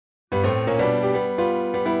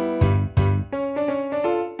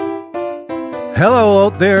Hello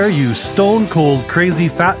out there, you stone-cold, crazy,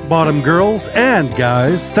 fat-bottom girls and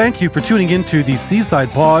guys. Thank you for tuning into the Seaside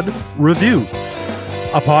Pod Review,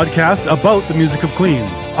 a podcast about the music of Queen.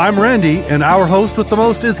 I'm Randy, and our host with the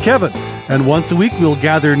most is Kevin. And once a week, we'll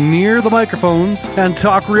gather near the microphones and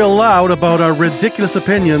talk real loud about our ridiculous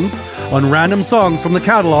opinions on random songs from the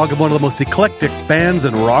catalog of one of the most eclectic bands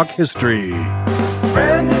in rock history.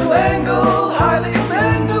 Brand new angle, highly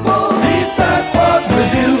commendable. Seaside Pod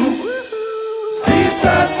Review.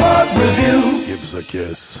 Seaside Pod Review. Give us a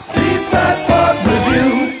kiss. Seaside Pod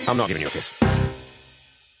Review. I'm not giving you a kiss.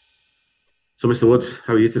 So, Mr. Woods,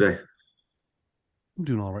 how are you today? I'm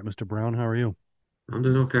doing all right, Mr. Brown. How are you? I'm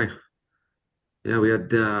doing okay. Yeah, we had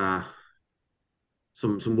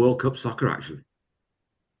some World Cup soccer action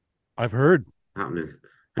I've heard. happening,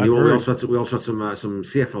 I've and we heard. also had some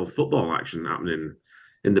CFL football action happening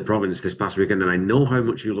in the province this past weekend. And I know how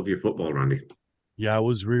much you love your football, Randy. Yeah, it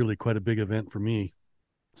was really quite a big event for me.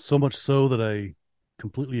 So much so that I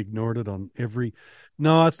completely ignored it on every...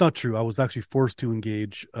 No, that's not true. I was actually forced to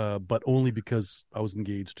engage, but only because I was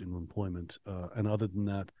engaged in employment. And other than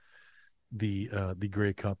that, the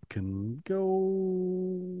Grey Cup can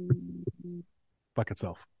go fuck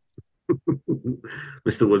itself.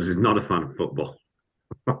 Mr. Woods is not a fan of football.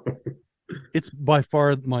 It's by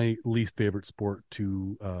far my least favorite sport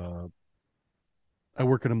to... I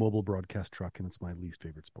work in a mobile broadcast truck, and it's my least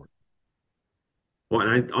favorite sport. Well, and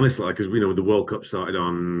I honestly, because we know the World Cup started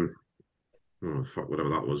on, whatever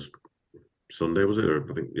that was, Sunday, was it? Or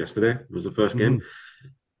I think yesterday was the first game.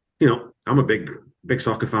 You know, I'm a big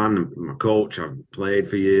soccer fan. I'm a coach. I've played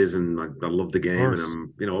for years, and I love the game. And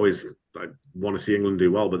I'm, always I want to see England do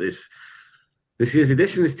well. But this year's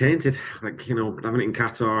edition is tainted. Like, having it in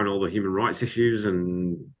Qatar and all the human rights issues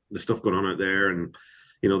and the stuff going on out there, and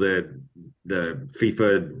the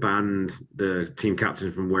FIFA banned the team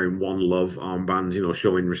captains from wearing One Love armbands,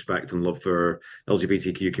 showing respect and love for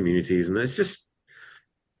LGBTQ communities. And it's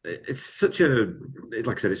such a,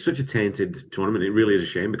 like I said, it's such a tainted tournament. It really is a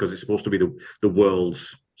shame because it's supposed to be the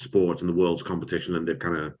world's sport and the world's competition. And they've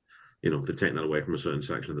kind of, they've taken that away from a certain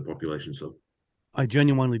section of the population. So I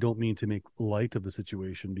genuinely don't mean to make light of the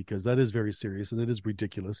situation because that is very serious and it is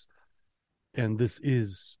ridiculous. And this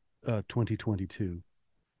is 2022.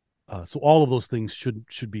 So all of those things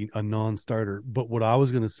should be a non-starter. But what I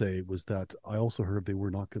was going to say was that I also heard they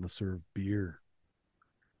were not going to serve beer.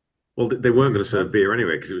 Well, they weren't going to serve beer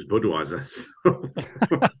anyway because it was Budweiser.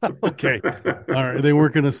 Okay, all right. They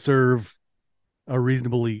weren't going to serve a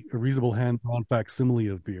reasonable hand-drawn facsimile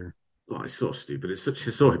of beer. Oh, it's so stupid. It's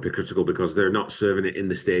so hypocritical because they're not serving it in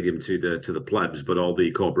the stadium to the plebs, but all the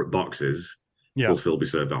corporate boxes will still be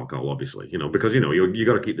served alcohol, obviously. Because you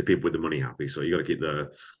got to keep the people with the money happy, so you got to keep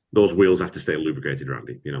those wheels have to stay lubricated,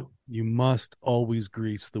 Randy. You must always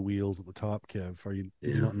grease the wheels at the top, Kev. Did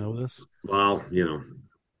you not know this? Well,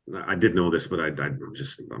 I did know this, but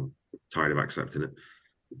I'm tired of accepting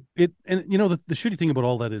it. And the shitty thing about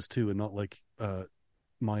all that is too, and not like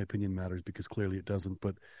my opinion matters because clearly it doesn't,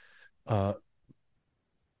 but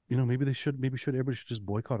maybe everybody should just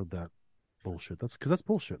boycotted that bullshit. That's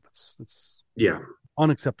bullshit. That's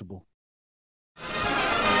unacceptable.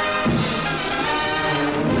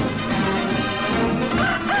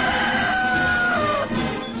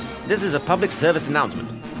 This is a public service announcement.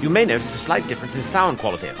 You may notice a slight difference in sound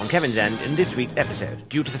quality on Kevin's end in this week's episode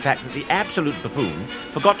due to the fact that the absolute buffoon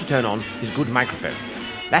forgot to turn on his good microphone.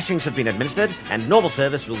 Lashings have been administered and normal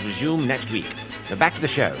service will resume next week. Now back to the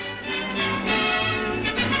show.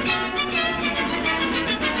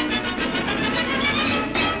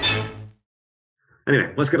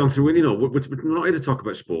 Anyway, let's get on to it. We're not here to talk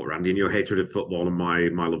about sport, Randy, and your hatred of football and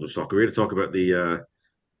my love of soccer. We're here to talk about the...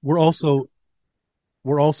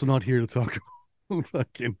 We're also not here to talk about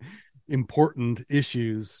fucking important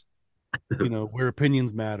issues, where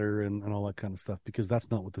opinions matter and all that kind of stuff, because that's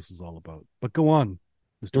not what this is all about. But go on,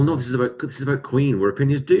 Mr. Well, no, this is about Queen, where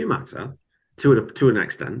opinions do matter to an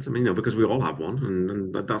extent. I mean, because we all have one,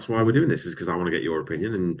 and that's why we're doing this, is because I want to get your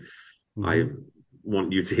opinion, and I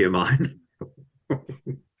want you to hear mine.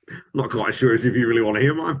 Not quite sure if you really want to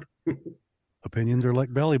hear mine. Opinions are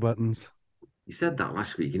like belly buttons. You said that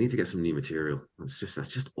last week. You need to get some new material. That's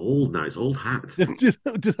just old now. It's old hat.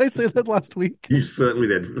 Did I say that last week? You certainly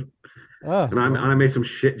did. And I made some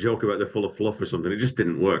shit joke about they're full of fluff or something. It just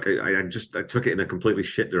didn't work. I took it in a completely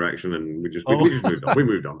shit direction, and we just moved on. We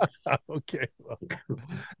moved on. Okay, well,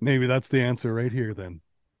 maybe that's the answer right here then.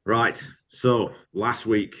 Right. So last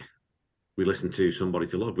week we listened to Somebody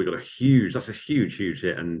to Love. We got a huge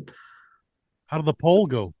hit. And how did the poll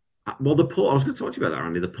go? Well, the poll, I was going to talk to you about that,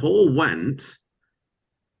 Randy. The poll went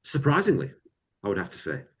surprisingly, I would have to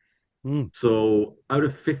say. Mm. So out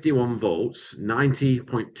of 51 votes,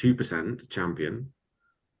 90.2% champion,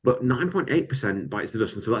 but 9.8% bites the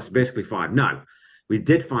dust. And so that's basically five. Now, we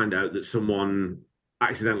did find out that someone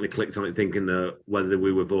accidentally clicked on it thinking that whether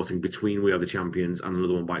we were voting between We Are the Champions and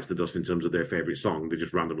Another One Bites the Dust in terms of their favorite song, they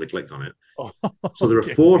just randomly clicked on it. Oh, So there are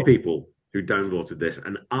okay. four people who downvoted this,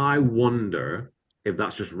 and I wonder if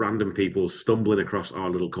that's just random people stumbling across our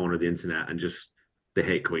little corner of the internet and just they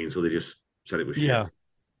hate Queen, so they just said it was Yeah. shit.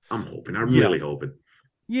 I'm hoping. I'm Yeah. really hoping.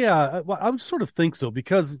 Yeah. I would sort of think so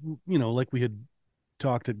because, like we had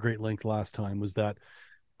talked at great length last time, was that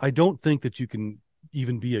I don't think that you can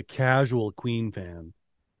even be a casual Queen fan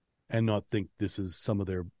and not think this is some of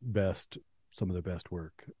their best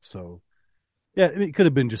work. So yeah, I mean, it could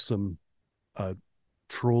have been just some uh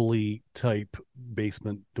trolley type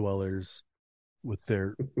basement dwellers with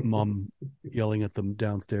their mom yelling at them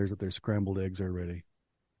downstairs that their scrambled eggs are ready.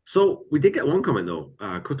 So we did get one comment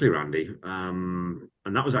though, quickly, Randy, and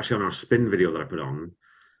that was actually on our spin video that I put on.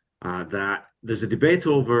 That there's a debate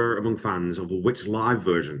over among fans over which live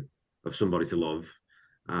version of Somebody to Love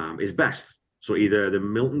is best. So either the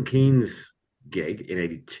Milton Keynes gig in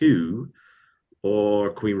 '82 or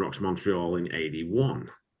Queen Rocks Montreal in '81.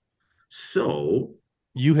 So,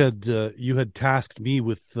 You had tasked me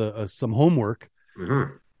with some homework uh-huh.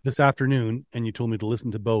 this afternoon, and you told me to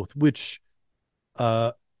listen to both, which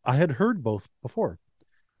uh, I had heard both before,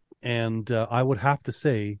 and I would have to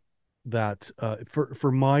say that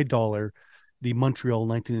for my dollar, the Montreal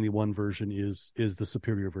 1981 version is the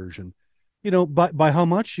superior version. By how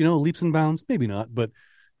much? Leaps and bounds, maybe not, but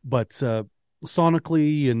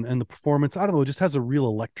sonically and the performance, I don't know, it just has a real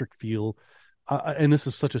electric feel. And this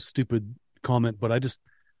is such a stupid comment, but I just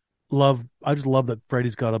love that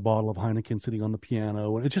Freddie's got a bottle of Heineken sitting on the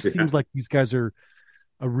piano, and it just Yeah. seems like these guys are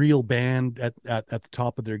a real band at the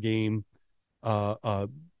top of their game.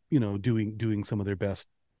 Doing some of their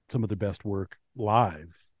best work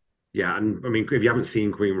live. Yeah, and I mean, if you haven't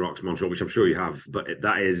seen Queen Rocks Montreal, which I'm sure you have, but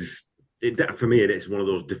that is it for me. It is one of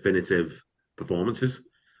those definitive performances.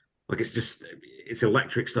 Like it's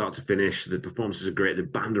electric start to finish. The performances are great. The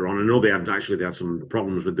band are on. I know they had some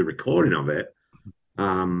problems with the recording of it.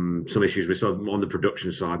 Some issues with sort of on the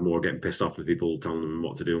production side, more getting pissed off with people telling them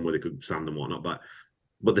what to do and where they could sound and whatnot.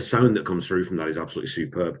 But the sound that comes through from that is absolutely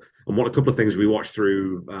superb. And a couple of things we watched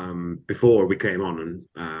through before we came on,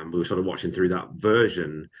 and we were sort of watching through that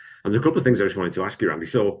version. And there's a couple of things I just wanted to ask you, Randy.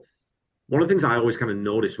 So one of the things I always kind of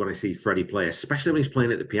notice when I see Freddie play, especially when he's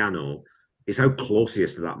playing at the piano, is how close he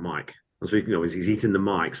is to that mic. And so he's eating the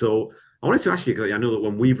mic. So I wanted to ask you, because I know that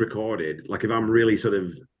when we've recorded, like if I'm really sort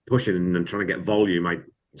of pushing and trying to get volume, I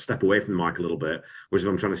step away from the mic a little bit. Whereas if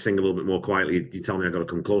I'm trying to sing a little bit more quietly, you tell me I've got to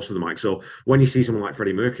come close to the mic. So when you see someone like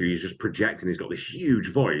Freddie Mercury, he's just projecting, he's got this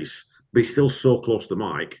huge voice, but he's still so close to the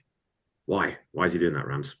mic. Why? Why is he doing that,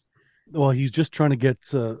 Rams? Well, he's just trying to get.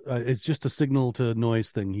 It's just a signal to noise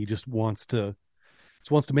thing. He just wants to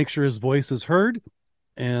make sure his voice is heard,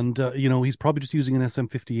 and he's probably just using an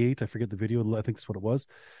SM58. I forget the video. I think that's what it was.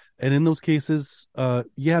 And in those cases,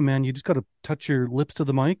 yeah, man, you just got to touch your lips to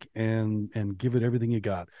the mic and give it everything you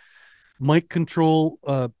got. Mic control,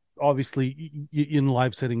 obviously, in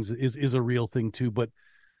live settings is a real thing too, but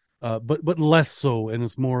less so, and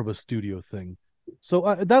it's more of a studio thing.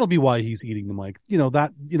 So that'll be why he's eating the mic.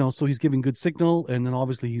 So he's giving good signal, and then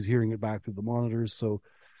obviously he's hearing it back through the monitors.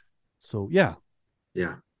 So yeah,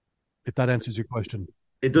 Yeah, if that answers your question.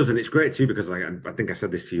 it does. And it's great too, because I think I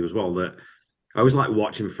said this to you as well, that I always like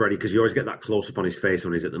watching Freddie because you always get that close up on his face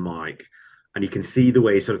when he's at the mic. And you can see the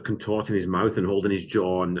way he's sort of contorting his mouth and holding his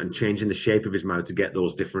jaw and changing the shape of his mouth to get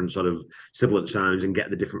those different sort of sibilant sounds and get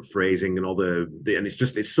the different phrasing and all and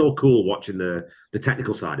it's so cool watching the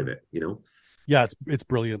technical side of it. Yeah, it's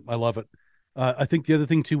brilliant. I love it. I think the other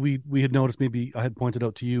thing too we had noticed, maybe I had pointed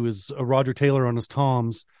out to you, is Roger Taylor on his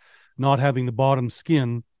toms not having the bottom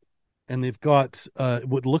skin, and they've got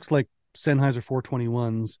what looks like Sennheiser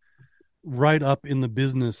 421s right up in the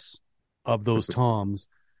business of those toms.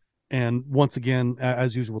 And once again,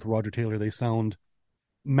 as usual with Roger Taylor, they sound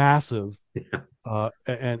massive, Yeah.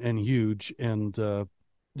 and huge, and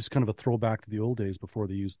just kind of a throwback to the old days before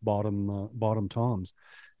they used bottom toms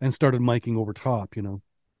and started miking over top.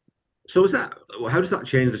 So how does that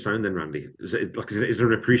change the sound then, Randy? Is there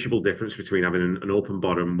an appreciable difference between having an open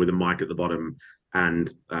bottom with a mic at the bottom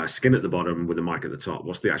and skin at the bottom with a mic at the top?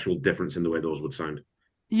 What's the actual difference in the way those would sound?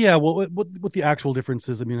 Yeah, well, what the actual difference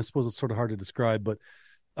is, I mean, I suppose it's sort of hard to describe, but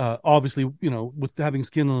obviously, with having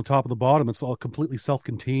skin on the top and the bottom, it's all completely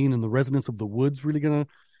self-contained, and the resonance of the wood's really gonna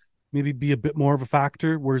maybe be a bit more of a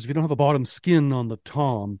factor. Whereas if you don't have a bottom skin on the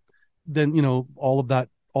tom, then all of that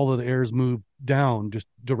all of the airs move down just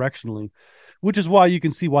directionally, which is why you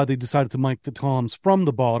can see why they decided to mic the toms from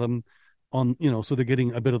the bottom on, so they're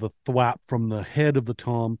getting a bit of the thwap from the head of the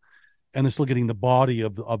tom, and they're still getting the body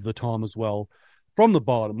of the tom as well from the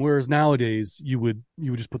bottom. Whereas nowadays you would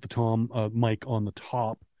just put the tom mic on the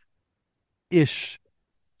top ish,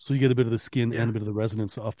 so you get a bit of the skin and a bit of the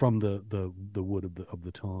resonance from the wood of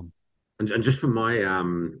the tom. And just from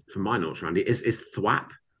my notes, Randy, is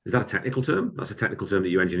thwap, is that a technical term? That's a technical term that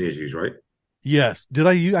you engineers use, right? Yes. Did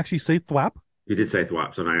you actually say thwap? You did say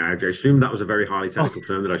thwaps, and I assumed that was a very highly technical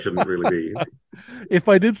term that I shouldn't really be. If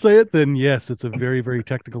I did say it, then yes, it's a very, very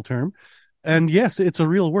technical term. And yes, it's a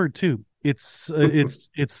real word too. It's what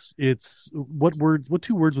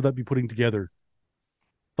two words would that be putting together?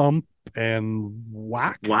 Thump and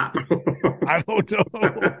whack? Whap. I don't know.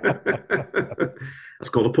 That's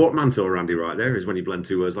called a portmanteau, Randy, right there, is when you blend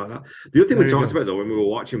two words like that. The other thing we talked about, though, when we were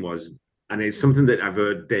watching was, and it's something that I've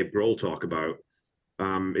heard Dave Grohl talk about,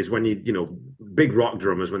 is when big rock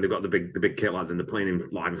drummers, when they've got the big kit like, and they're playing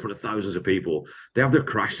live in front of thousands of people, they have their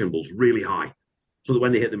crash cymbals really high, so that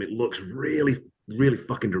when they hit them, it looks really, really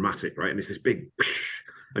fucking dramatic, right? And it's this big.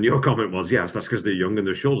 And your comment was, yes, that's because they're young and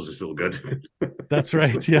their shoulders are still good. That's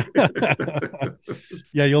right. Yeah.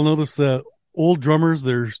 Yeah, you'll notice old drummers,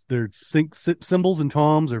 their cymbals and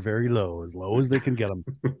toms are very low as they can get them.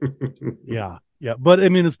 Yeah. But I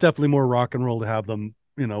mean, it's definitely more rock and roll to have them,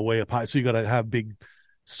 way up high. So you got to have big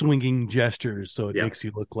swinging gestures, so it makes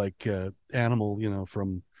you look like Animal,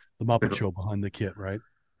 from the Muppet Show behind the kit, right?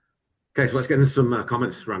 Okay, so let's get into some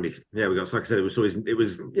comments, Randy. Yeah, we got, like I said, I think it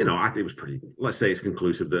was pretty, let's say it's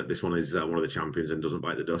conclusive that this one is one of the champions and doesn't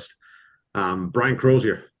bite the dust. Brian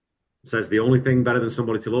Crozier says the only thing better than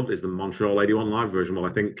Somebody to Love is the Montreal 81 live version. Well,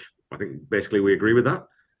 I think basically we agree with that.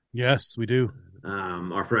 Yes, we do.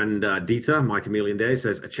 Our friend Dieter, Mike Emilian Day,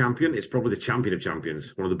 says a champion is probably the champion of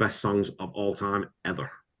champions, one of the best songs of all time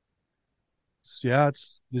ever. Yeah,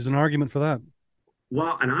 there's an argument for that.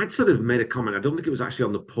 Well, and I'd sort of made a comment. I don't think it was actually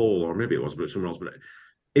on the poll, or maybe it was, but somewhere else. But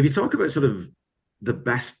if you talk about sort of the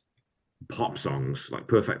best pop songs, like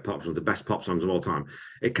perfect pop songs, the best pop songs of all time,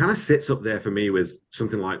 it kind of sits up there for me with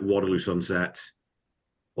something like Waterloo Sunset,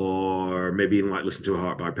 or maybe even like Listen to a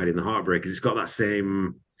Heart by Petty and the Heartbreakers. It's got that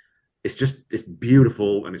same. It's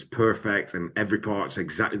beautiful and it's perfect, and every part's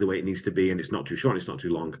exactly the way it needs to be, and it's not too short, and it's not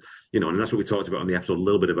too long, And that's what we talked about on the episode a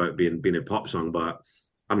little bit about being a pop song. But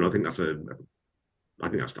I don't know. I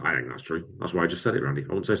think that's true. That's why I just said it, Randy. I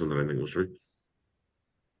wouldn't say something I didn't think was true.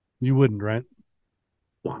 You wouldn't, right?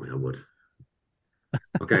 Well, I mean, I would.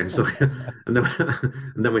 Okay, so and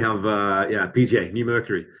then we have PJ New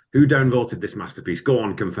Mercury. Who downvoted this masterpiece? Go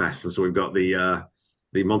on, confess. And so we've got the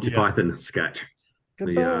Monty Python sketch,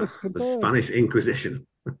 confess. The Spanish Inquisition.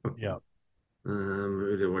 Yeah. So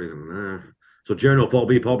Journal, Paul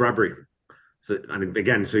Bradbury. So, and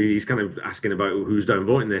again, so he's kind of asking about who's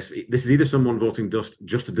downvoting this. This is either someone voting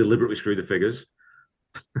just to deliberately screw the figures,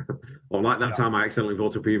 or like that time I accidentally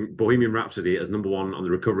voted Bohemian Rhapsody as number one on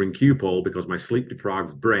the Recovering Q poll because my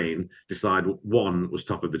sleep-deprived brain decided one was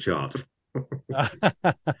top of the chart. So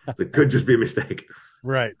it could just be a mistake.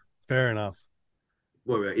 Right. Fair enough.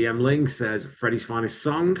 Well, E.M. Ling says Freddie's Finest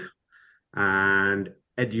Song, and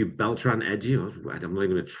Edu Beltran, I'm not even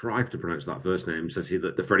going to try to pronounce that first name, says he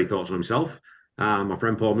that the Freddie thoughts on himself. My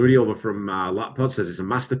friend Paul Moody over from Lapod says it's a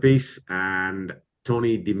masterpiece, and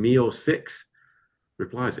Tony DeMio 6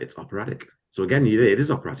 replies it's operatic. So again, it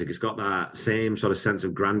is operatic. It's got that same sort of sense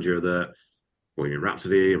of grandeur that Bohemian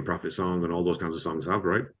Rhapsody and Prophet Song and all those kinds of songs have,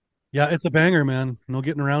 right? Yeah, it's a banger, man. No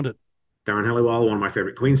getting around it. Darren Helliwell, one of my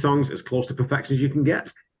favorite Queen songs, as close to perfection as you can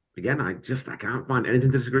get. Again, I can't find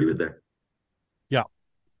anything to disagree with there. Yeah.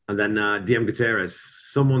 And then DM Gutierrez,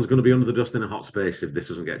 someone's going to be under the dust in a hot space if this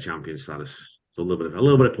doesn't get champion status. So a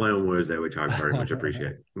little bit of play on words there, which I very much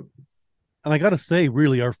appreciate. And I got to say,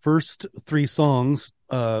 really, our first three songs,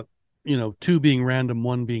 two being random,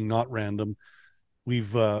 one being not random,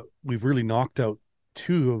 we've really knocked out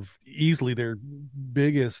two of easily their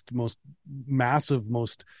biggest, most massive,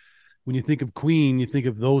 when you think of Queen, you think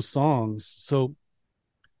of those songs. So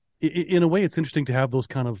in a way, it's interesting to have those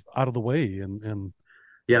kind of out of the way. And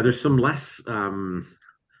yeah, there's some less,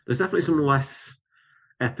 there's definitely some less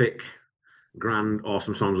epic, grand,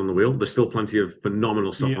 awesome songs on the wheel. There's still plenty of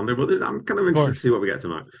phenomenal stuff on there, but I'm kind of interested to see what we get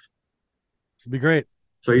tonight. It'll be great.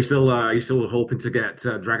 So are you still hoping to get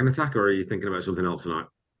Dragon Attack, or are you thinking about something else tonight?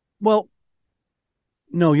 Well,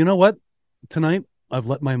 no, you know what? Tonight I've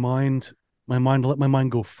let my mind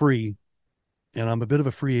go free, and I'm a bit of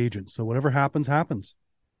a free agent. So whatever happens, happens.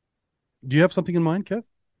 Do you have something in mind, Kev?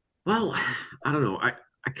 Well, I don't know. I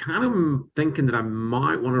kind of am thinking that I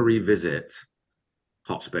might want to revisit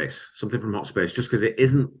Hot Space, something from Hot Space, just because it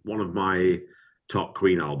isn't one of my top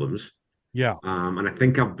Queen albums. Yeah. And I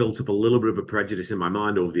think I've built up a little bit of a prejudice in my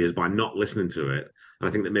mind over the years by not listening to it. And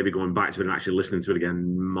I think that maybe going back to it and actually listening to it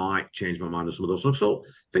again might change my mind on some of those songs. So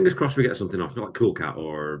fingers crossed we get something off, like Cool Cat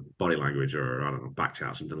or Body Language or, I don't know,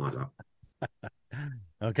 Backchat, something like that.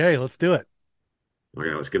 Okay, let's do it.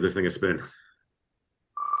 Okay, let's give this thing a spin.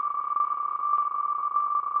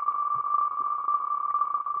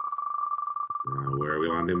 Where are we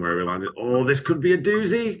landing? Where are we landing? Oh, this could be a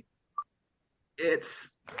doozy.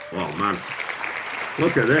 Oh man,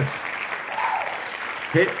 look at this.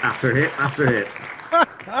 Hit after hit after hit.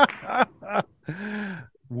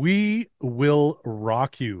 We Will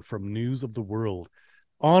Rock You from News of the World.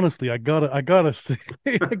 Honestly, I gotta say,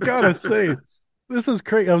 this is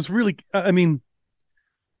crazy. I mean,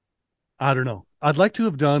 I don't know. I'd like to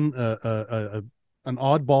have done an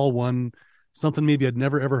oddball one, something maybe I'd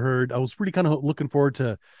never ever heard. I was really kind of looking forward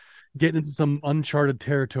to getting into some uncharted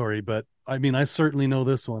territory, but I mean, I certainly know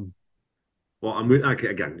this one. Well,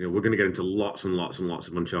 again, we're going to get into lots and lots and lots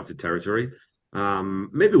of uncharted territory.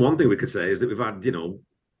 Maybe one thing we could say is that we've had,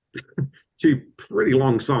 two pretty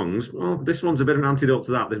long songs. Well, this one's a bit of an antidote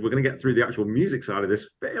to that. We're going to get through the actual music side of this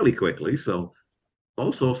fairly quickly. So,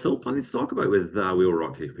 also, still plenty to talk about with We Will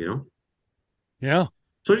Rock You, Yeah.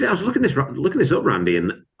 So, yeah, I was looking this up, Randy,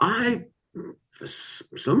 and for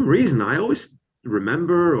some reason, I always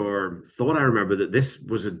remember or thought I remember that this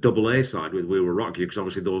was a double A side with We Will Rock You, because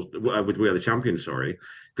obviously those with We Are the Champions,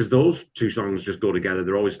 because those two songs just go together.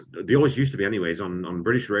 They always used to be anyways on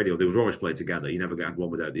British radio. They was always played together. You never had one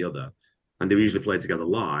without the other, and they were usually played together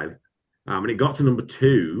live. And it got to number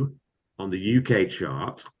 2 on the UK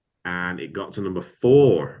chart, and it got to number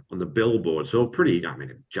 4 on the Billboard. So a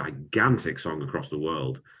gigantic song across the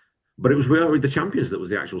world. But it was We Are the Champions that was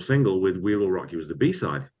the actual single, with We Will Rock You as the B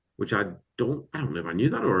side, which I don't know if I knew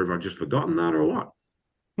that or if I'd just forgotten that or what.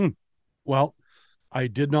 Well, I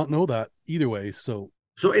did not know that either way. So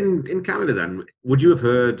in Canada, then, would you have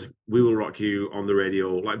heard We Will Rock You on the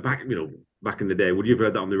radio, like back in the day? Would you have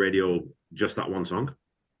heard that on the radio, just that one song?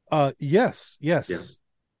 Yes.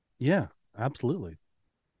 Yeah, absolutely.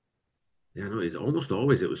 Yeah, no, it's almost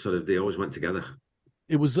always, it was sort of, they always went together.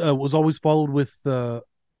 It was always followed with We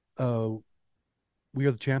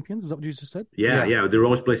Are the Champions. Is that what you just said? Yeah. They were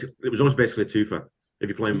always it was always basically a twofer. If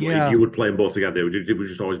you would play them both together, it would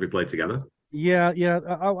just always be played together. Yeah.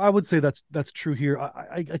 I would say that's true here.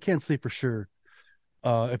 I can't say for sure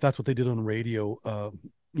if that's what they did on the radio.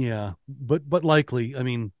 Yeah, but likely. I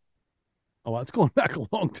mean, it's going back a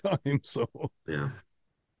long time, so yeah.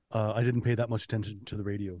 I didn't pay that much attention to the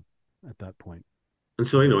radio at that point. And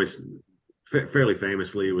so it's fairly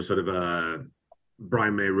famously, it was sort of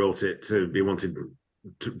Brian May wrote it to be wanted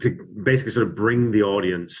to basically sort of bring the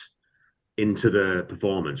audience into the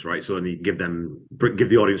performance, right? So, and you give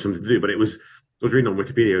the audience something to do. But I was reading on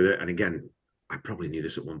Wikipedia, and again, I probably knew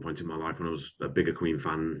this at one point in my life when I was a bigger Queen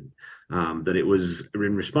fan, that it was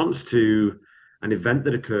in response to an event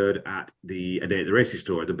that occurred at A Day at the Races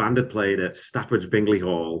tour. The band had played at Stafford's Bingley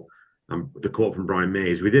Hall, and the quote from Brian May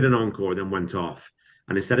is, "We did an encore, then went off.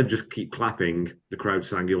 And instead of just keep clapping, the crowd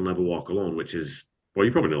sang 'You'll Never Walk Alone,'" which is, well,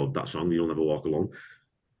 you probably know that song, "You'll Never Walk Alone." Do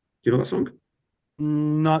you know that song?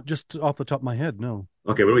 Not just off the top of my head, no.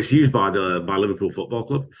 Okay, well, it's used by Liverpool Football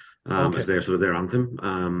Club as their anthem.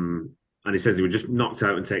 And he says they were just knocked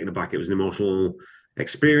out and taken aback. It was an emotional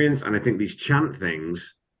experience, and I think these chant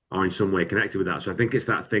things are in some way connected with that. So I think it's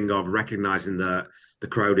that thing of recognizing that the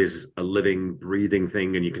crowd is a living, breathing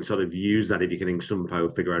thing, and you can sort of use that if you can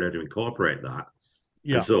somehow figure out how to incorporate that.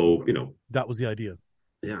 Yeah. And so, that was the idea.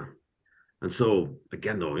 Yeah. And so,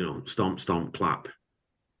 again, though, stomp, stomp, clap.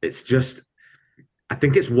 It's just, I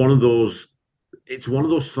think it's one of those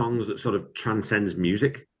songs that sort of transcends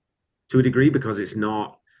music to a degree, because it's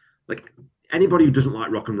not like anybody who doesn't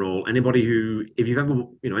like rock and roll, anybody who, if you've ever,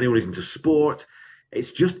 anyone who's into sport,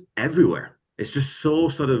 it's just everywhere. It's just so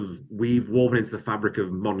sort of woven into the fabric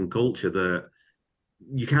of modern culture that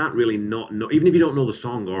you can't really not know, even if you don't know the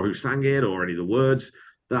song or who sang it or any of the words,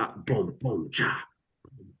 that boom, boom, cha.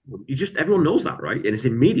 Everyone knows that, right? And it's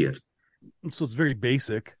immediate. So it's very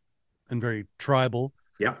basic and very tribal.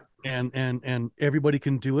 Yeah. And everybody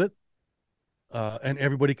can do it. And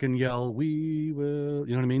everybody can yell, "We will,"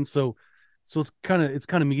 you know what I mean? So it's kind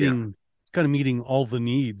of meeting all the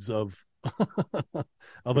needs of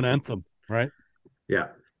of an anthem, right? Yeah.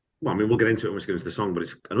 Well, I mean, we'll get into it when we get into the song, but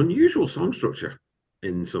it's an unusual song structure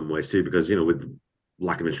in some ways too, because with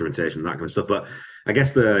lack of instrumentation, that kind of stuff. But I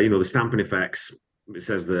guess the stamping effects. It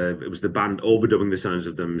says it was the band overdubbing the sounds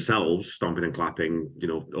of themselves, stomping and clapping,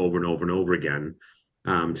 over and over and over again.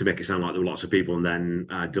 to make it sound like there were lots of people, and then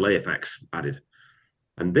delay effects added.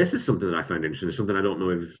 And this is something that I found interesting. Something I don't know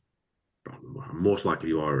if most likely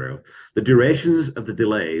you are real. The durations of the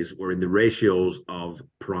delays were in the ratios of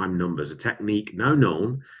prime numbers, a technique now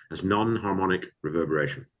known as non-harmonic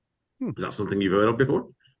reverberation. Is that something you've heard of before?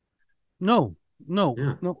 No,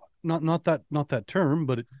 Yeah. not that term,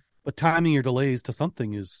 but timing your delays to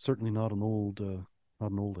something is certainly not an old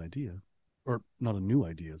idea, or not a new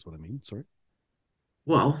idea, is what I mean. Sorry.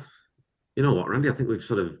 Well, you know what, Randy? I think we've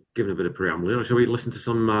sort of given a bit of preamble. Shall we listen to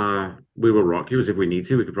some "We Will Rock You" as if we need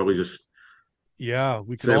to? We could probably just Yeah,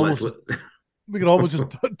 we could say almost let's. we could almost just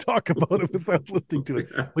talk about it without listening to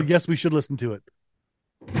it. But yes, we should listen to it.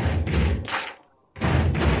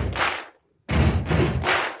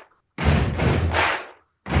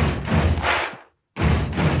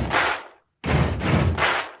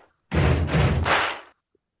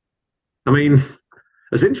 I mean,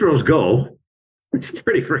 as intros go, it's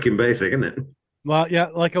pretty freaking basic, isn't it? Well, yeah,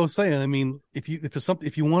 like I was saying, I mean, if you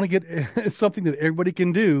want to get something that everybody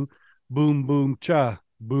can do, boom boom cha,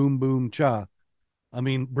 boom boom cha. I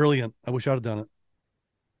mean, brilliant. I wish I'd have done it.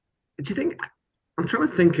 Do you think? I'm trying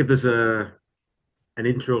to think if there's an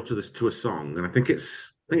intro to a song, and I think it's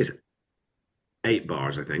 8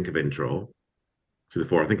 bars. I think of intro to the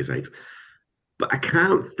four. I think it's 8, but I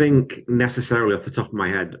can't think necessarily off the top of my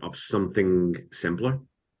head of something simpler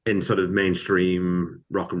in sort of mainstream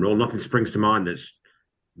rock and roll. Nothing springs to mind that's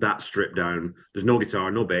that stripped down. There's no guitar,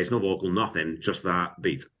 no bass, no vocal, nothing. Just that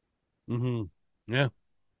beat. Mm-hmm. Yeah,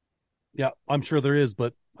 yeah. I'm sure there is,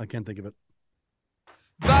 but I can't think of it.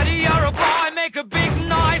 Buddy, you're a boy, make a big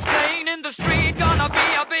noise, playing in the street, gonna be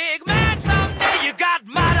a big man someday. You got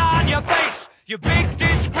mud on your face, you big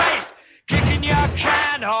disgrace, kicking your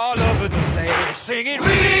can all over the place, singing, we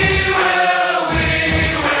will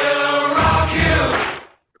rock you.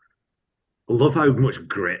 I love how much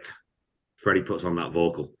grit Freddie puts on that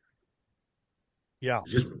vocal. Yeah,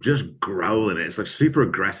 Just growling it. It's like super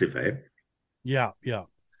aggressive, eh? yeah.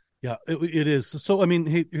 It is. So, I mean,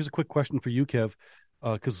 hey, here's a quick question for you, Kev,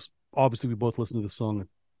 because obviously we both listened to the song a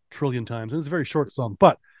trillion times, and it's a very short song.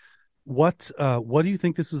 But what do you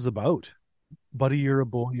think this is about? Buddy, you're a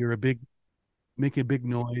boy. You're making a big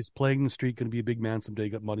noise, playing in the street, going to be a big man someday.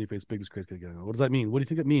 You got money in your face, big disgrace. What does that mean? What do you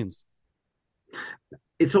think it means?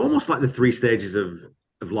 It's almost like the 3 stages of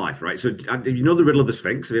life, right? So you know the riddle of the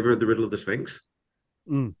Sphinx? Have you ever heard the riddle of the Sphinx?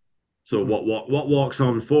 Mm. So what walks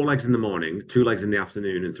on 4 legs in the morning, 2 legs in the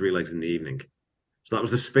afternoon, and 3 legs in the evening? So that was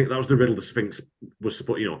the Sphinx. That was the riddle the Sphinx was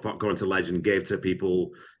supposed, according to legend, gave to people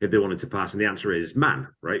if they wanted to pass. And the answer is man,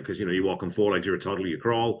 right? Because you walk on 4 legs, you're a toddler, you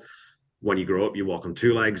crawl. When you grow up, you walk on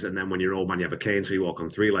 2 legs, and then when you're an old man, you have a cane, so you walk on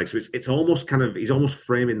 3 legs. So it's almost kind of he's almost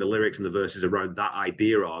framing the lyrics and the verses around that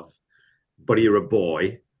idea of, buddy, you're a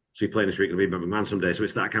boy, so you play in the street and be a big man someday. So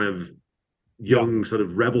it's that kind of young sort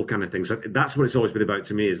of rebel kind of thing. So that's what it's always been about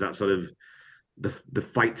to me, is that sort of the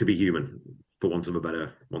fight to be human, for want of a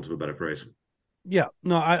better phrase. Yeah,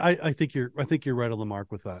 no, I think you're right on the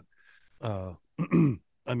mark with that.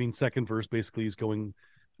 I mean, second verse basically is going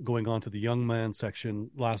on to the young man section.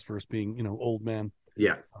 Last verse being old man.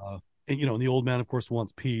 Yeah, and the old man of course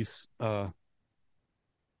wants peace. Isn't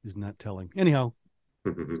that telling? Anyhow,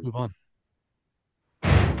 let's move on.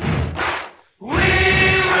 We will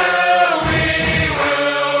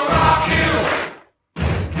rock you.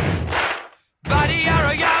 Buddy, you're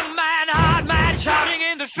a young man, hard man, shouting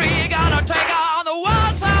in the street, you're gonna take on the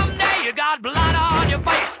world someday. You got blood on your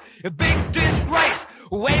face, a big disgrace,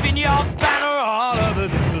 waving your banner all over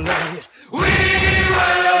the place. We will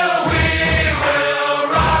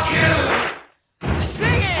rock you.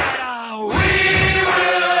 Sing it.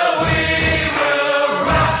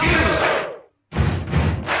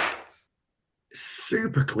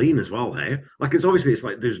 super clean as well, hey? Like it's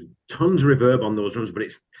like there's tons of reverb on those drums, but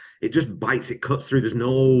it just bites, it cuts through.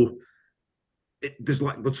 There's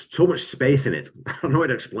so much space in it. I don't know how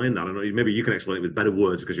to explain that. I don't know, maybe you can explain it with better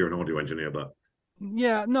words because you're an audio engineer, but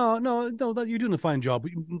yeah, no, that you're doing a fine job.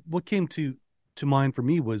 What came to mind for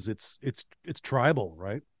me was it's tribal,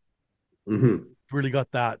 right? Mm-hmm. Really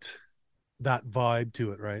got that vibe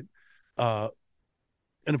to it, right?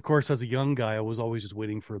 And of course, as a young guy, I was always just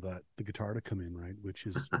waiting for the guitar to come in, right? Which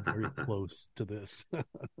is very close to this.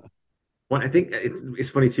 Well, I think it's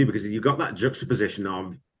funny too, because you got that juxtaposition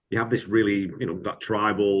of, you have this really, that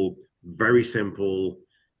tribal, very simple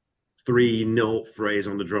 3-note phrase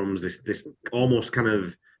on the drums, this almost kind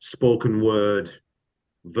of spoken word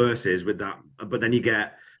verses with that, but then you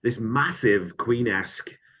get this massive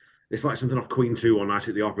Queen-esque, it's like something off Queen 2 or Night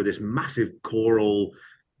at the Opera, this massive choral,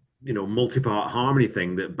 multi-part harmony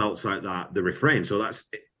thing that belts out the refrain. So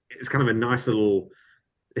it's kind of a nice little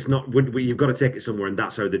It's not. You've got to take it somewhere, and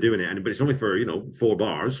that's how they're doing it. But it's only for 4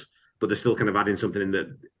 bars, but they're still kind of adding something in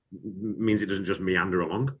that means it doesn't just meander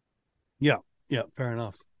along. Yeah, fair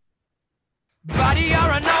enough. Buddy, you're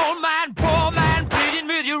an old man, poor man, pleading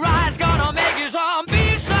with your eyes, gonna make you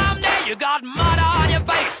zombie someday. You got mud on your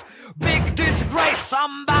face, big disgrace.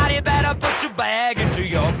 Somebody better put your bag into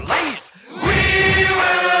your place. We will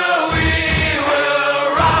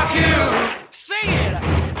rock you. Sing it.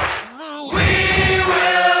 We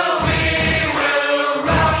will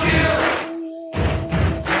rock you.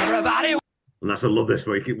 Everybody. And that's what I love this.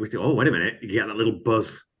 Where oh, wait a minute, you get that little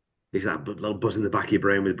buzz. Is that little buzz in the back of your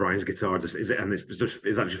brain with Brian's guitar? Is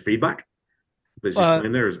that just feedback? Is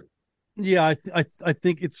playing there? Yeah, I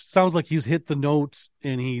think it sounds like he's hit the notes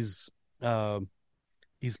and he's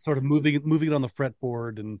sort of moving it on the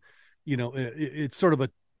fretboard, and it's sort of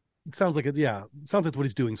it sounds like what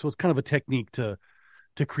he's doing. So it's kind of a technique to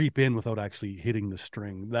creep in without actually hitting the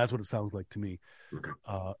string. That's what it sounds like to me. Okay.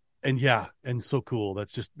 And so cool.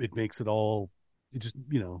 That's just, it makes it all, it just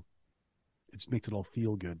makes it all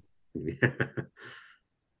feel good. Yeah.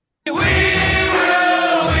 We will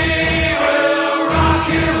rock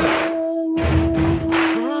you. We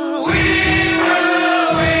will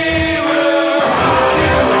rock you.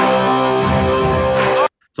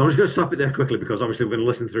 So I'm just going to stop it there quickly because obviously we're going to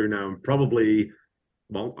listen through now and probably,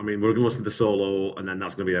 we're going to listen to the solo and then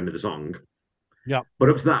that's going to be the end of the song. Yeah. But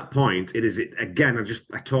up to that point, again,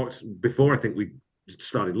 I talked before, I think we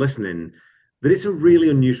started listening, that it's a really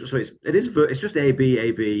unusual. So it's just A, B,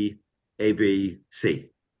 A, B, A, B, C.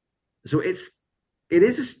 So it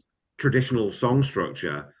is a traditional song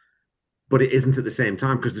structure, but it isn't at the same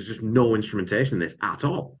time because there's just no instrumentation in this at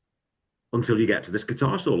all until you get to this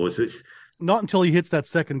guitar solo. So it's not until he hits that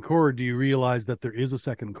second chord do you realize that there is a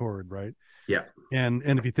second chord, right? Yeah. And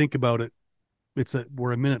if you think about it,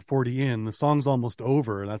 we're a minute 40 in, the song's almost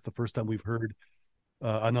over, and that's the first time we've heard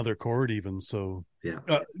another chord even. So yeah,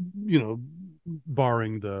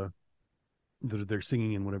 barring they're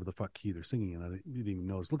singing in whatever the fuck key they're singing in. I didn't even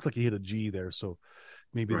notice. It looks like he hit a G there, so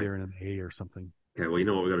maybe they're in an A or something. Okay, well, you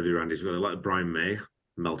know what we've got to do, Randy? We've got to let Brian May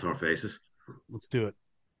melt our faces. Let's do it.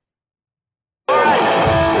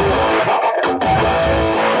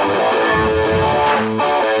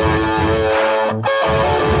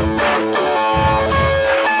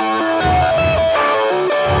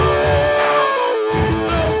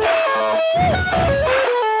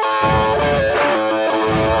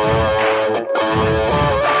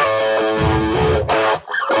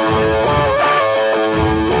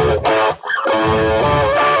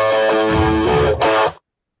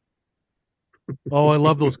 Oh, I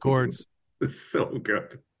love those chords. It's so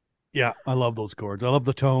good. Yeah, I love those chords. I love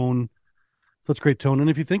the tone. Such great tone. And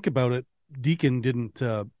if you think about it, Deacon didn't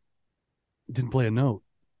play a note.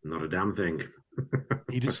 Not a damn thing.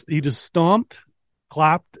 he just stomped,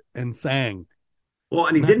 clapped, and sang. Well,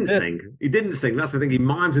 and he didn't sing. He didn't sing. That's the thing. He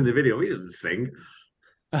mimes in the video. He doesn't sing.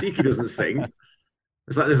 Deacon doesn't sing.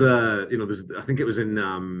 It's like I think it was in.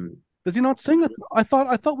 Does he not sing? I thought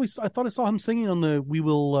I saw him singing on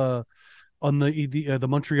the on the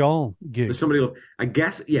Montreal gig. Somebody, I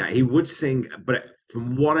guess, yeah, he would sing, but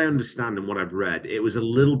from what I understand and what I've read, it was a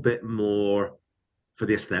little bit more for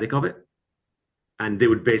the aesthetic of it. And they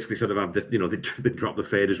would basically sort of have they drop the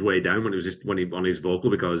faders way down when he on his vocal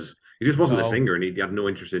because he just wasn't a singer and he had no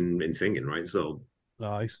interest in singing, right? So,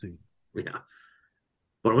 I see. Yeah.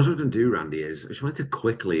 What I was going to do, Randy, is I just wanted to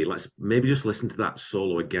quickly let's maybe just listen to that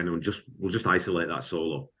solo again and we'll just isolate that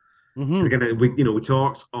solo. Mm-hmm. Again, we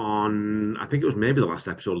talked on, I think it was maybe the last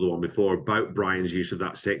episode of the one before, about Brian's use of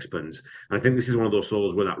that sixpence, and I think this is one of those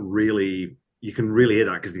solos where you can really hear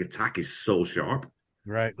that because the attack is so sharp.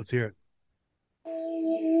 Right, let's hear it.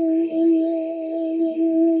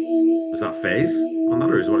 Is that phase on that,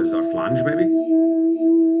 or is that flange maybe?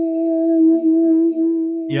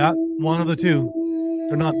 Yeah, one of the two.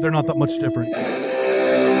 They're not that much different.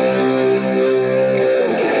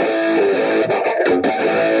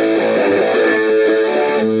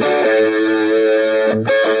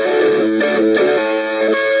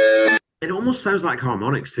 It almost sounds like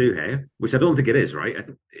harmonics too, hey? Which I don't think it is, right?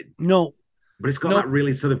 No. But it's got that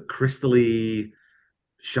really sort of crystally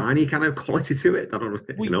shiny kind of quality to it. I don't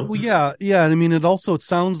know. Well, yeah. I mean, it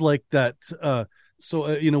sounds like that.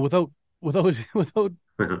 Without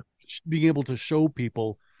being able to show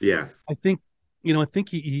people. Yeah. I think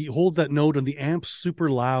he holds that note and the amp's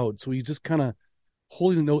super loud, so he's just kind of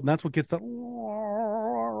holding the note, and that's what gets that.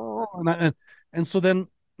 And so then,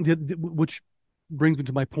 which brings me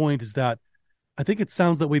to my point is that I think it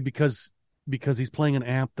sounds that way because he's playing an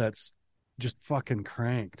amp that's just fucking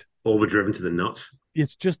cranked, overdriven to the nuts.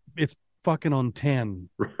 It's fucking on 10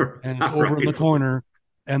 and it's over in the corner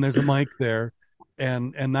and there's a mic there.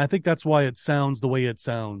 And I think that's why it sounds the way it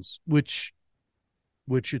sounds, which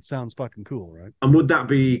it sounds fucking cool, right? And would that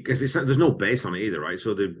be because there's no bass on it either, right?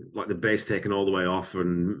 So the bass taken all the way off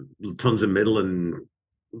and tons of middle and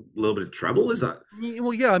a little bit of treble. Is that?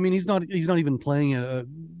 Well, yeah. I mean, he's not even playing it.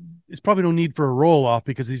 There's probably no need for a roll off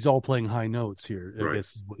because he's all playing high notes here. I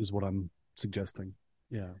guess is what I'm suggesting.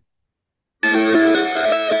 Yeah.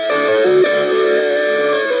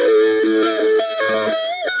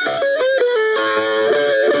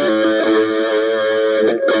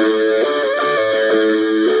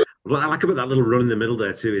 What I like about that little run in the middle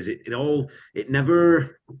there too is it's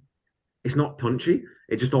not punchy.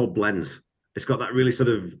 It just all blends. It's got that really sort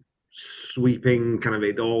of sweeping kind of,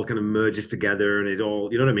 it all kind of merges together and it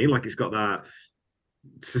all, you know what I mean? Like it's got that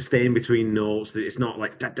sustain between notes. That it's not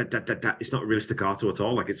like da, da, da, da, da. It's not really staccato at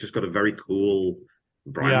all. Like it's just got a very cool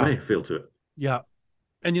Brian May feel to it. Yeah.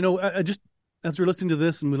 And I just, as we're listening to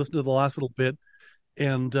this and we listened to the last little bit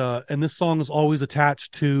and this song is always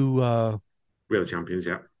attached to We Are the Champions.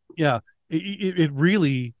 Yeah. Yeah. It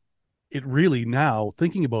really now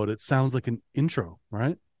thinking about it sounds like an intro,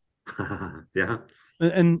 right? Yeah.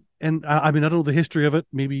 And I mean, I don't know the history of it.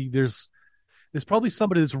 Maybe there's probably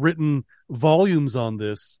somebody that's written volumes on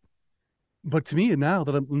this, but to me now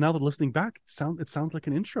that listening back, it sounds like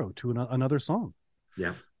an intro to another song.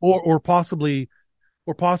 Yeah. Or possibly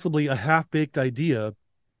a half-baked idea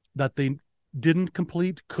that they couldn't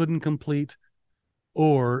complete,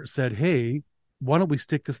 or said, hey, why don't we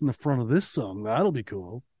stick this in the front of this song? That'll be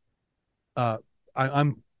cool.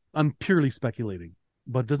 I'm purely speculating,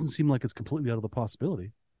 but it doesn't seem like it's completely out of the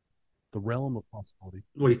realm of possibility.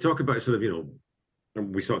 Well, you talk about sort of,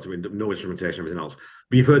 we talked about no instrumentation, everything else,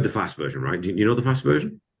 but you've heard the fast version, right? Do you know the fast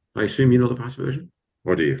version? I assume you know the fast version,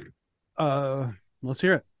 or do you? Let's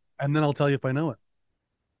hear it, and then I'll tell you if I know it.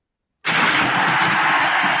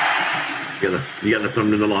 You get the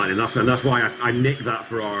thunder and the lightning. That's why I nicked that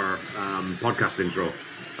for our podcast intro.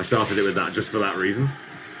 I started it with that just for that reason.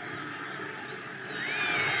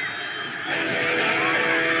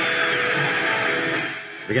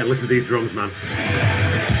 Again, listen to these drums, man.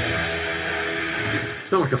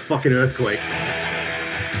 It's not like a fucking earthquake.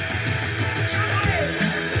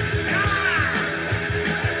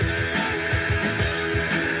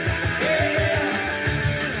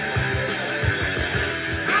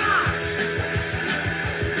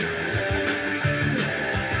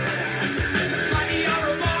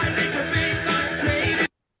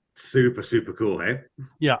 Super, super cool, hey?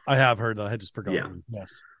 Yeah, I have heard that. I had just forgotten. Yeah.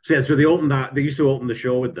 Yes. So they opened that. They used to open the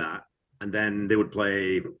show with that, and then they would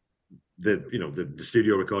play the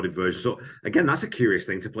studio recorded version. So again, that's a curious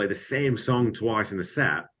thing to play the same song twice in a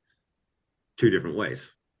set, two different ways.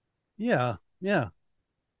 Yeah. It's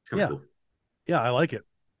kind of cool. Yeah, I like it.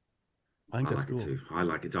 I think that's cool. It too. I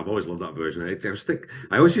like it too. I've always loved that version.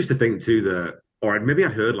 I always used to think too that, or maybe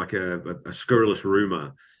I'd heard like a scurrilous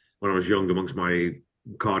rumor when I was young amongst my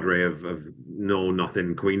cadre of know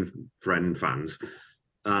nothing Queen fans,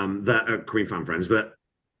 Queen fan friends, that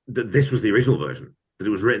this was the original version, that it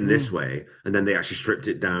was written this way, and then they actually stripped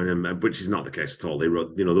it down, and which is not the case at all. They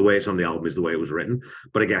wrote, the way it's on the album is the way it was written.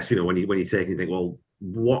 But I guess when you take and you think, well,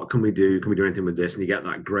 what can we do? Can we do anything with this? And you get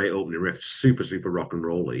that great opening riff, super super rock and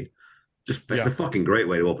rolly. It's a fucking great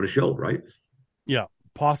way to open a show, right? Yeah,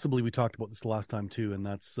 possibly we talked about this last time too, and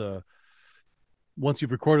that's once you've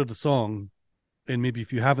recorded the song. And maybe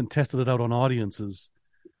if you haven't tested it out on audiences,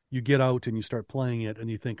 you get out and you start playing it and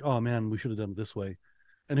you think, oh man, we should have done it this way.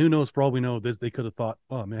 And who knows, for all we know, they could have thought,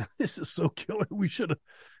 oh man, this is so killer. We should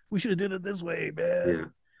have did it this way, man. Yeah.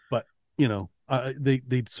 But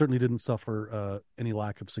they certainly didn't suffer any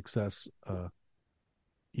lack of success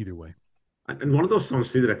either way. And one of those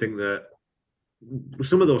songs too that I think that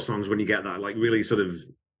some of those songs, when you get that like really sort of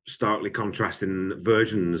starkly contrasting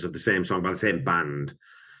versions of the same song by the same band,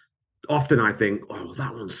 often I think, oh,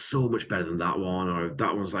 that one's so much better than that one, or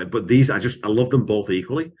that one's like, but these, I love them both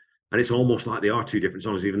equally. And it's almost like they are two different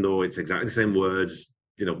songs, even though it's exactly the same words,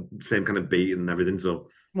 same kind of beat and everything. So,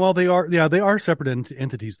 well, they are separate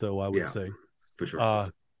entities, though, I would say. For sure.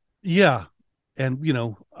 Yeah. And,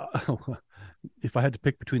 if I had to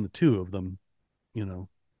pick between the two of them,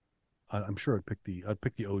 I'm sure I'd pick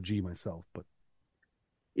the OG myself, but.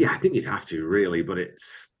 Yeah, I think you'd have to really, but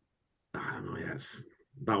I don't know. Yes.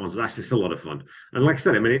 That's just a lot of fun, and like I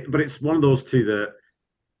said, I mean, but it's one of those two that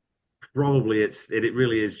probably it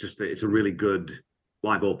really is it's a really good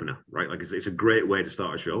live opener, right? Like it's a great way to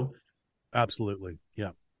start a show. Absolutely,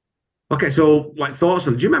 yeah. Okay, so like thoughts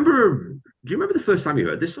on? Do you remember the first time you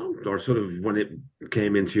heard this song, or sort of when it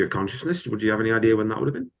came into your consciousness? Would you have any idea when that would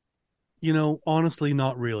have been? Honestly,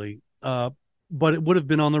 not really. But it would have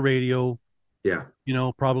been on the radio, Yeah.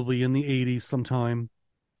 probably in the 80s sometime.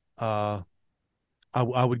 Uh,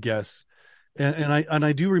 I would guess. And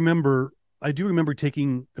I do remember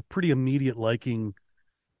taking a pretty immediate liking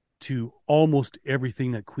to almost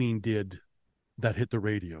everything that Queen did that hit the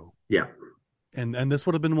radio. Yeah. And this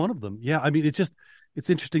would have been one of them. Yeah, I mean, it's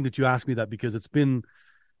interesting that you asked me that, because it's been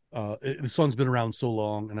the song's been around so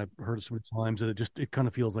long, and I've heard it so many times that it kind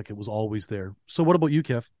of feels like it was always there. So what about you,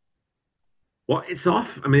 Kev? Well, it's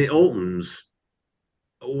off. I mean, it opens.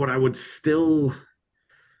 What I would still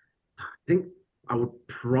think, I would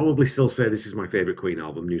probably still say this is my favorite Queen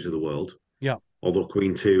album, News of the World. Yeah. Although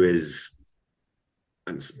Queen 2 is,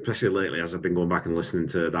 and especially lately as I've been going back and listening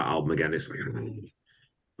to that album again, it's like,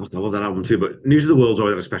 I love that album too. But News of the World's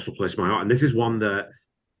always had a special place in my heart. And this is one that,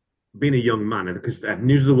 being a young man, because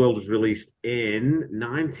News of the World was released in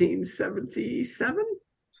 1977?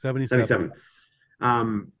 77.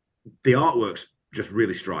 The artwork's just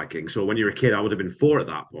really striking. So when you're a kid, I would have been 4 at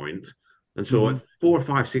that point. And so at 4,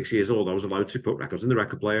 5, 6 years old, I was allowed to put records in the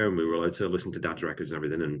record player, and we were allowed to listen to Dad's records and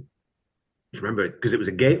everything. And just remember it, because it was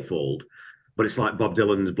a gatefold, but it's like Bob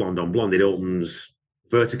Dylan's Blonde on Blonde. It opens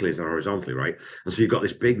vertically as horizontally, right? And so you've got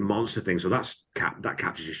this big monster thing. So that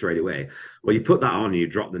captures you straight away. Well, you put that on and you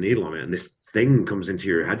drop the needle on it, and this thing comes into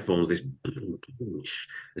your headphones. It's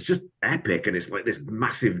just epic, and it's like this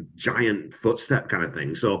massive, giant footstep kind of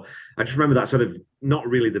thing. So I just remember that sort of, not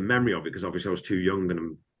really the memory of it, because obviously I was too young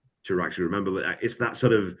and to actually remember, but it's that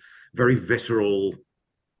sort of very visceral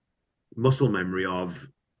muscle memory of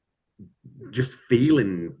just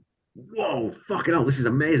feeling, whoa, fucking hell, this is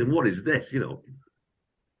amazing. What is this?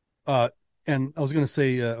 And I was going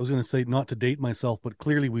to say, not to date myself, but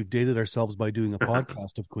clearly we've dated ourselves by doing a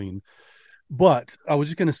podcast of Queen. But I was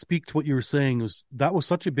just going to speak to what you were saying. That was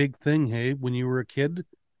such a big thing. Hey, when you were a kid,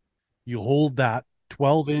 you hold that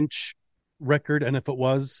 12-inch record, and if it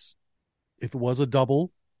was a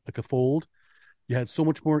double, like a fold, you had so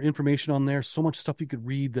much more information on there, so much stuff you could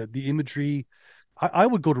read. The imagery. I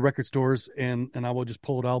would go to record stores and I would just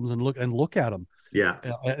pull out albums and look at them. Yeah.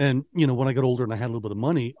 And when I got older and I had a little bit of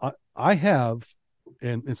money, I have,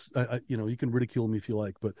 and it's you can ridicule me if you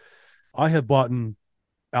like, but I have bought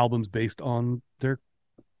albums based on their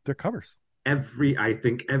covers. I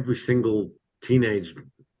think every single teenage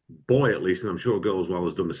boy, at least, and I'm sure a girl as well,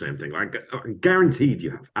 has done the same thing. Like, guaranteed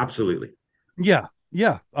you have. Absolutely. Yeah.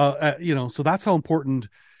 So that's how important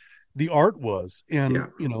the art was. And,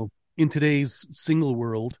 in today's single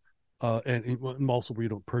world, and also where you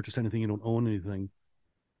don't purchase anything, you don't own anything,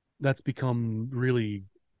 that's become really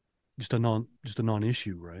just a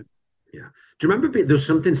non-issue, right? Yeah. Do you remember there's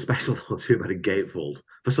something special too about a gatefold?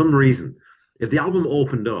 For some reason, if the album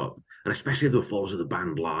opened up, and especially if there were photos of the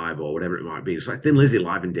band live or whatever it might be, it's like Thin Lizzy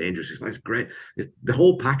live and Dangerous. It's great. The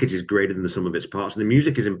whole package is greater than the sum of its parts, and the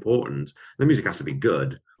music is important. The music has to be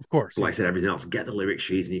good, of course. But like I said, everything else. Get the lyric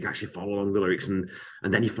sheets, and you can actually follow along the lyrics, and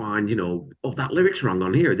then you find, that lyric's wrong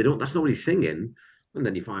on here. That's not what he's singing, and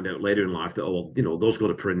then you find out later in life that those go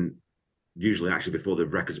to print. Usually actually before the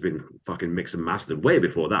record's been fucking mixed and mastered, way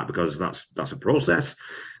before that, because that's a process.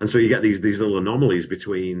 And so you get these little anomalies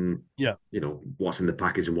between what's in the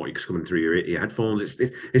package and what's coming through your headphones.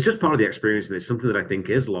 It's just part of the experience, and it's something that I think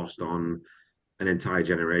is lost on an entire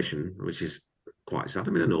generation, which is quite sad.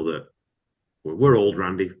 I mean, I know that we're old,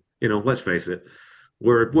 Randy, let's face it,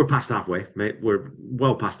 we're past halfway, mate. We're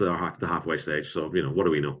well past the halfway stage, so what do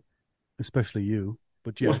we know? Especially you.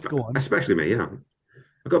 But yeah, go on. Especially me, yeah.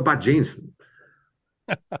 I've got bad genes.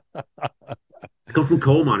 I come from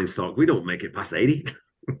coal mining stock. We don't make it past 80.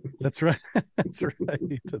 That's right. That's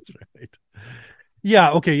right.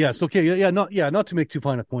 Yeah. Okay. Yes. Okay. Yeah. Not to make too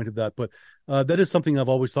fine a point of that, but that is something I've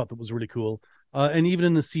always thought that was really cool. And even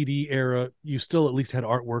in the CD era, you still at least had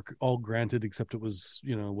artwork, all granted, except it was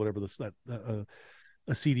whatever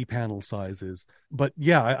a CD panel size is. But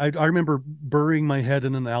yeah, I remember burying my head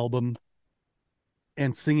in an album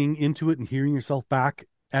and singing into it and hearing yourself back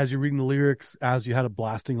as you're reading the lyrics, as you had a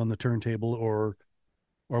blasting on the turntable or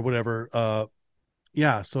whatever.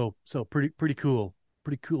 So pretty cool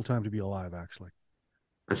time to be alive, actually.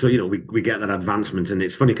 And so, we get that advancement, and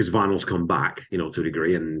it's funny because vinyl's come back, to a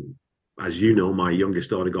degree. And as you know, my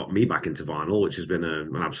youngest daughter got me back into vinyl, which has been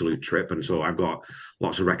an absolute trip. And so I've got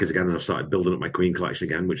lots of records again, and I've started building up my Queen collection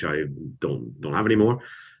again, which I don't have anymore.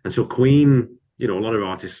 And so Queen, a lot of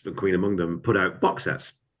artists, and Queen among them, put out box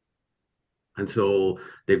sets. And so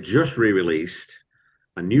they've just re-released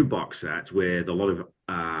a new box set with a lot of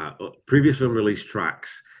previous unreleased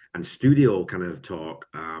tracks and studio kind of talk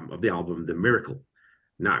of the album The Miracle.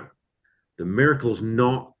 Now, The Miracle's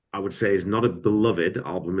not I would say is not a beloved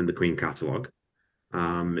album in the Queen catalogue.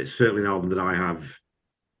 It's certainly an album that I have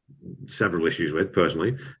several issues with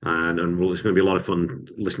personally, and well, it's going to be a lot of fun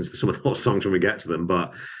listening to some of those songs when we get to them.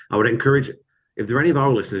 But I would encourage, if there are any of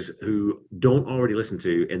our listeners who don't already listen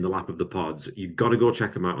to In the Lap of the Pods, you've got to go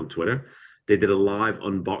check them out on Twitter. They did a live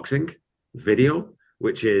unboxing video,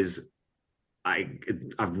 which is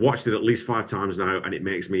I've watched it at least 5 times now, and it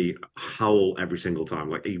makes me howl every single time.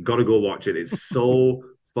 Like, you've got to go watch it. It's so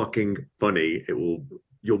fucking funny.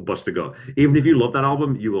 You'll bust a gut. Even if you love that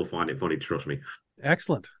album, you will find it funny. Trust me.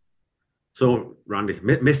 Excellent. So, Randy,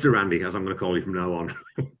 Mr. Randy, as I'm going to call you from now on.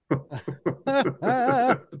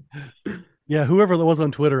 Yeah, whoever that was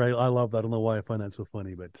on Twitter, I love that. I don't know why I find that so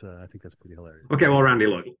funny, but I think that's pretty hilarious. Okay, well, Randy,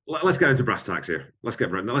 look, let's get into brass tacks here. Let's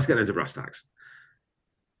get into brass tacks.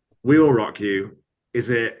 We Will Rock You.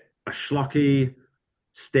 Is it a schlocky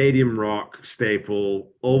stadium rock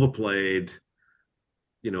staple, overplayed,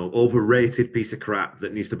 overrated piece of crap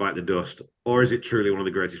that needs to bite the dust, or is it truly one of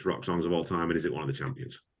the greatest rock songs of all time, and is it one of the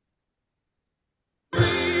champions? We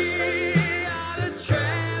are the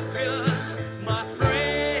champions, my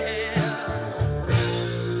friends.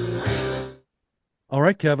 All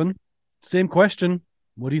right, Kevin. Same question.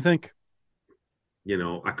 What do you think?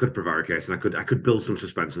 I could prevaricate and I could build some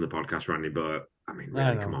suspense in the podcast, Randy, but I mean,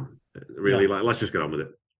 really, come on. Really, let's just get on with it.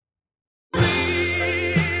 We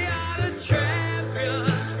are the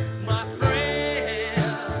champions, my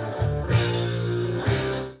friends.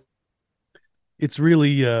 It's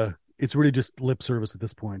really just lip service at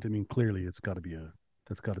this point. I mean, clearly that's got to be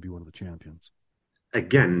one of the champions.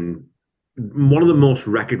 Again, one of the most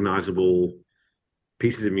recognizable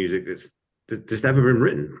pieces of music that's ever been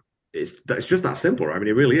written. It's just that simple, right? I mean,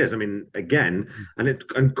 it really is. I mean, again,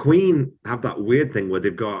 and Queen have that weird thing where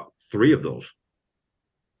they've got 3 of those.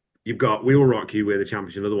 You've got We Will Rock You, where the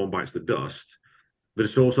champions, another one bites the dust. That are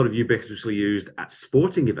so sort of ubiquitously used at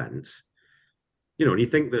sporting events. And you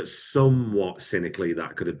think that somewhat cynically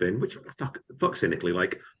that could have been, which fuck cynically,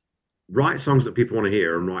 like, write songs that people want to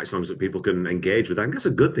hear and write songs that people can engage with. I think that's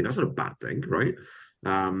a good thing. That's not a bad thing, right?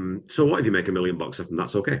 So what if you make $1 million off them?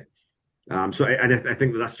 That's okay. So I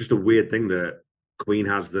think that's just a weird thing that Queen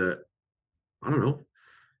has that, I don't know.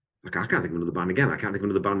 Like, I can't think of another band again. I can't think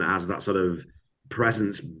of another band that has that sort of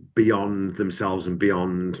presence beyond themselves and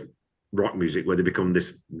beyond rock music where they become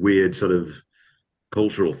this weird sort of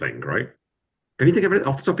cultural thing, right? Can you think of it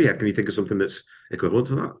off the top of your head? Can you think of something that's equivalent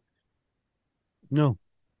to that? No,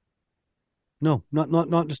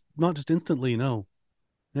 not just instantly. No,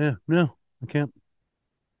 yeah, no, I can't.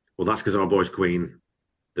 Well, that's because our boys Queen.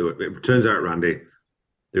 It turns out, Randy,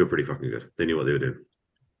 they were pretty fucking good. They knew what they were doing.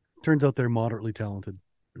 Turns out they're moderately talented.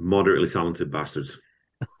 Moderately talented bastards.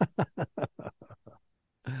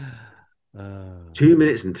 2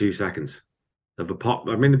 minutes and 2 seconds of a pop.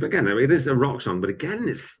 I mean, again, it is a rock song, but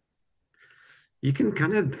again, you can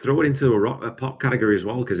kind of throw it into a pop category as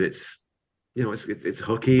well because it's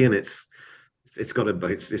hooky and it's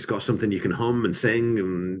got something you can hum and sing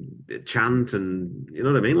and chant and you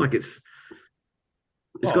know what I mean. Like it's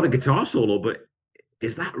got a guitar solo, but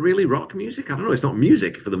is that really rock music? I don't know. It's not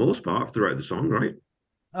music for the most part throughout the song, right?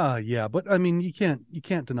 Yeah, but I mean, you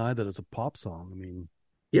can't deny that it's a pop song. I mean,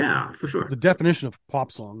 yeah, for sure. The definition of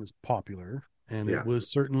pop song is popular, and it was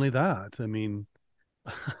certainly that. I mean,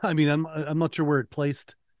 I'm not sure where it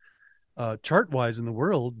placed chart wise in the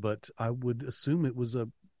world, but I would assume it was a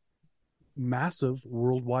massive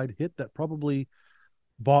worldwide hit that probably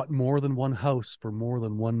bought more than one house for more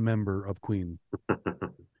than one member of Queen.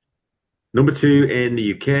 Number 2 in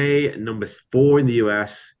the UK, number 4 in the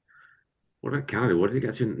US. What about Canada? What did it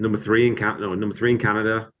get to? Number 3 in Canada. No, number 3 in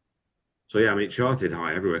Canada. So yeah, I mean, it charted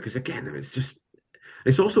high everywhere. Because again, I mean,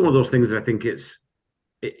 it's also one of those things that I think it's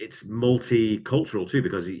multicultural too,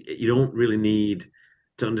 because you don't really need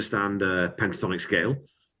to understand a pentatonic scale.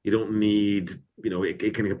 You don't need,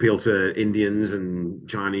 it can appeal to Indians and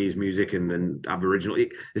Chinese music and Aboriginal.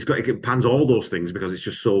 It pans all those things because it's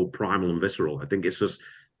just so primal and visceral. I think it's just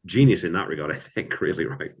genius in that regard. I think really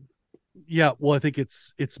right. Yeah, well, I think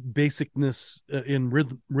its basicness in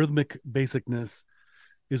rhythmic basicness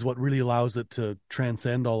is what really allows it to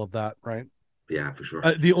transcend all of that, right? Yeah, for sure.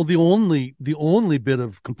 The only bit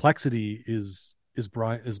of complexity is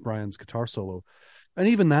Brian's guitar solo, and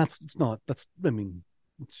even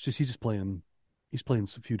it's just he's playing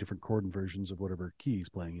a few different chord inversions of whatever key he's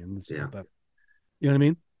playing in. It's not that, you know what I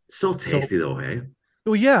mean? So tasty though, hey?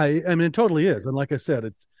 Well, yeah, I mean, it totally is. And like I said,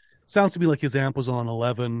 it sounds to me like his amp was on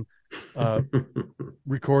 11,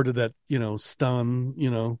 recorded at, stun,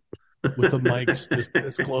 with the mics just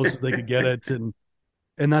as close as they could get it. And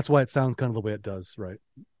that's why it sounds kind of the way it does. Right.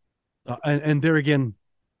 And there again,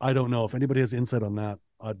 I don't know if anybody has insight on that.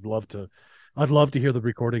 I'd love to hear the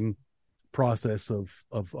recording process of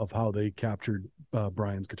how they captured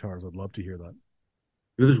Brian's guitars. I'd love to hear that.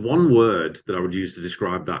 There's one word that I would use to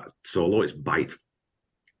describe that solo. It's bite.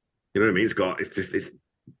 You know what I mean? It's just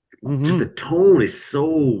the tone is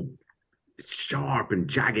so sharp and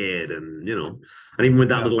jagged, and and even with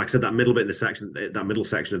that little, like I said, that middle bit in the section, that middle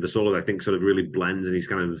section of the solo, I think sort of really blends, and he's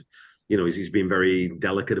kind of, he's being very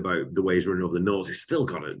delicate about the way he's running over the notes. It's still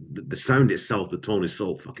got the sound itself, the tone is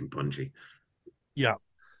so fucking punchy. Yeah.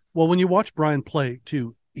 Well, when you watch Brian play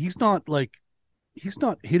too, he's not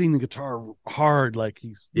hitting the guitar hard like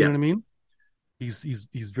he's, you know what I mean? He's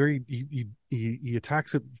very, he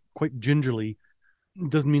attacks it quite gingerly.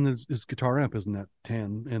 Doesn't mean that his guitar amp isn't at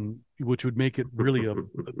 10, and which would make it really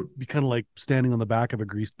be kind of like standing on the back of a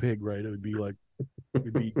greased pig, right? It would be like,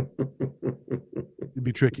 it'd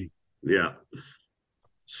be tricky. Yeah.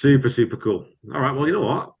 Super, super cool. All right. Well, you know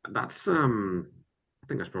what? That's, I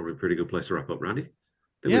think that's probably a pretty good place to wrap up, Randy.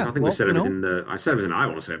 I think we said everything. I said everything I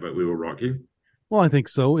want to say about We Will Rock You. Well, I think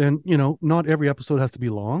so. And, not every episode has to be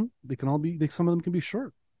long. They can all be, some of them can be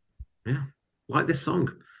short. Yeah. Like this song.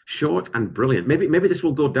 Short and brilliant. Maybe this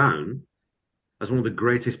will go down as one of the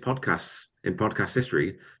greatest podcasts in podcast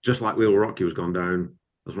history, just like We Will Rock You has gone down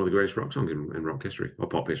as one of the greatest rock songs in rock history, or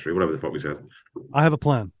pop history, whatever the fuck we said. I have a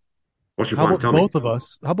plan. What's your plan? Tell me.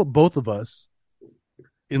 How about both of us,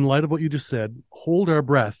 in light of what you just said, hold our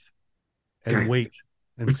breath and wait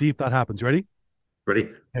and see if that happens. Ready? Ready.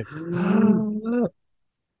 Okay.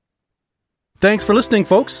 Thanks for listening,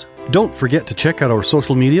 folks. Don't forget to check out our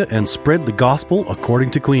social media and spread the gospel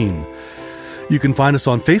according to Queen. You can find us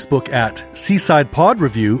on Facebook at Seaside Pod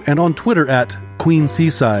Review and on Twitter at Queen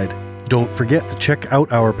Seaside. Don't forget to check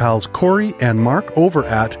out our pals Corey and Mark over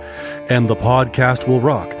at And the Podcast Will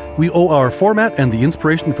Rock. We owe our format and the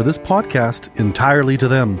inspiration for this podcast entirely to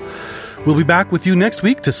them. We'll be back with you next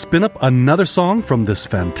week to spin up another song from this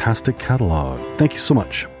fantastic catalog. Thank you so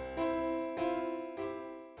much.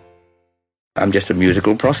 I'm just a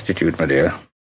musical prostitute, my dear.